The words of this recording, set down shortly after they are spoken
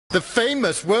The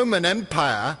famous Roman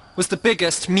Empire was the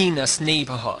biggest, meanest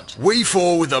neighborhood. We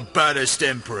four were the baddest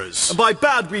emperors. And by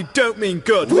bad, we don't mean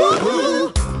good.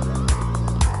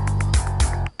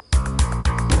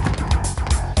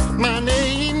 My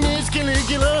name is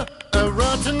Caligula, a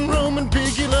rotten Roman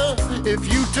pigula.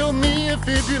 If you told me a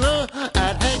fibula,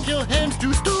 I'd hack your hands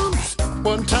to stones.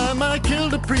 One time I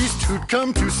killed a priest who'd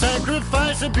come to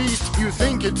sacrifice a beast. You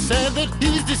think it's sad that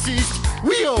he's deceased?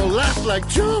 We all laugh like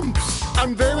chumps.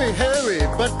 I'm very hairy,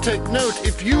 but take note,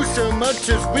 if you so much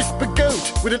as whisper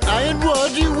goat, with an iron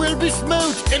rod you will be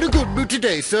smote. In a good mood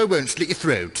today, so I won't slit your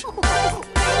throat.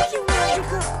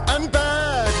 I'm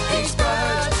bad. He's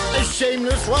bad. A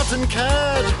shameless rotten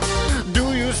cad.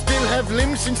 Do you still have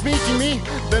limbs since meeting me?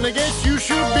 Then I guess you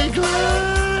should be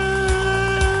glad.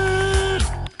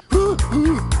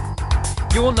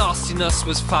 Your nastiness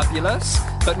was fabulous,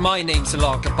 but my name's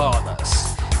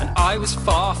Elagabalus, and I was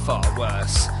far, far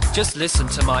worse. Just listen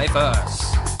to my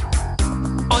verse.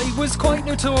 I was quite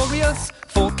notorious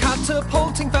for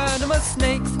catapulting venomous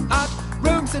snakes at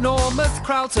Rome's enormous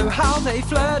crowd, so how they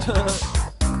fled.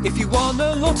 If you won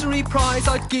a lottery prize,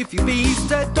 I'd give you bees,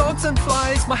 dead dogs and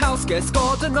flies. My house guests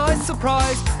got a nice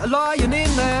surprise, a lion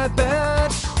in their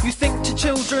bed. You think to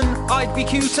children I'd be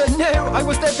cuter? No, I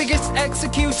was their biggest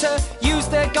executor. Use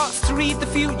their guts to read the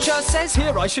future. Says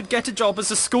here I should get a job as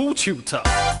a school tutor.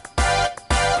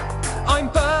 I'm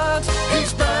bad.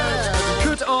 He's bad.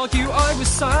 Could argue I was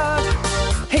sad.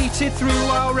 Hated through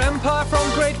our empire from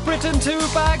Great Britain to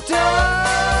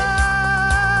Baghdad.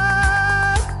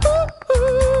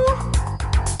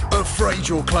 Afraid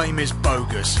your claim is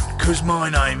bogus, 'cause my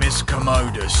name is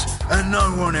Commodus, and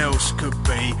no one else could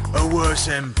be a worse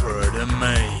emperor than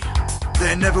me.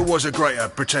 There never was a greater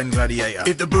pretend gladiator.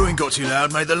 If the booing got too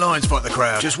loud, made the lions fight the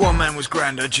crowd. Just one man was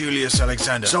grander, Julius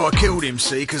Alexander. So I killed him,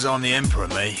 see, 'cause I'm the emperor,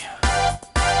 me.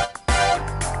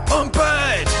 I'm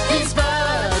bad! He's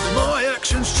bad. My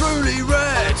action's truly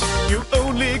rad. You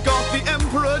only got the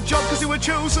emperor job because you were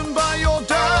chosen by your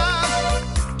dad.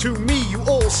 To me, you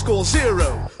all score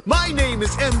 0. My name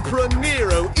is Emperor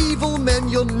Nero. Evil men,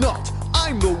 you're not.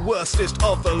 I'm the worstest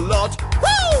of the lot.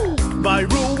 Woo! My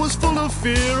rule was full of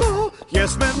fear.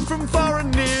 Yes, men from far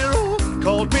and near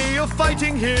called me a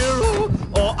fighting hero,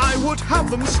 or I would have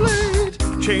them slayed.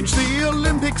 Changed the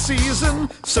Olympic season,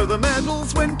 so the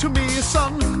medals went to me,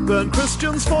 son. Burn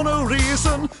Christians for no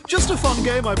reason. Just a fun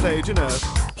game I played, you know.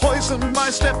 Poisoned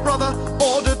my stepbrother,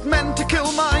 ordered men to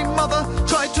kill my mother.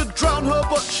 Tried to drown her,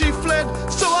 but she fled,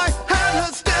 so I had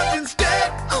her stabbed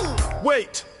instead.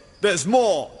 Wait, there's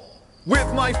more.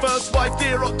 With my first wife,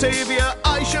 dear Octavia,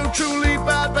 I showed truly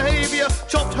bad behavior.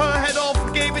 Chopped her head off,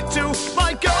 gave it to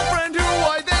my girlfriend, who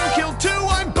I then killed too.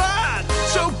 I'm bad,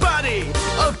 so baddie.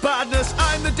 Of badness,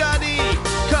 I'm the daddy.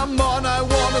 Come on, I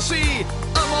wanna see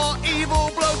a more evil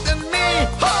bloke than me.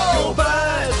 Oh! You're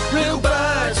bad, real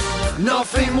bad,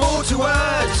 nothing more to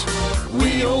add.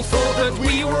 We all thought that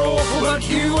we were awful, but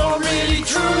you are really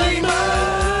truly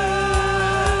mad.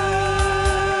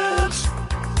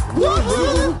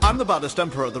 Woohoo! I'm the baddest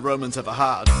emperor the Romans ever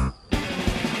had.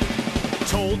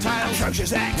 Tall tales,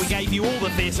 atrocious acts. We gave you all the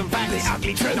fearsome facts. The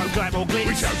ugly truth, no glam or glitz.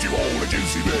 We showed you all the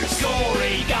juicy bits.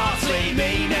 Gory, ghastly,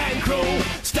 mean and cruel.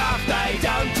 Stuff they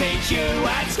don't teach you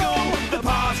at school. The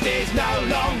past is no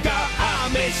longer a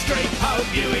mystery. Hope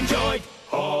you enjoyed.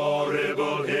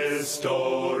 Horrible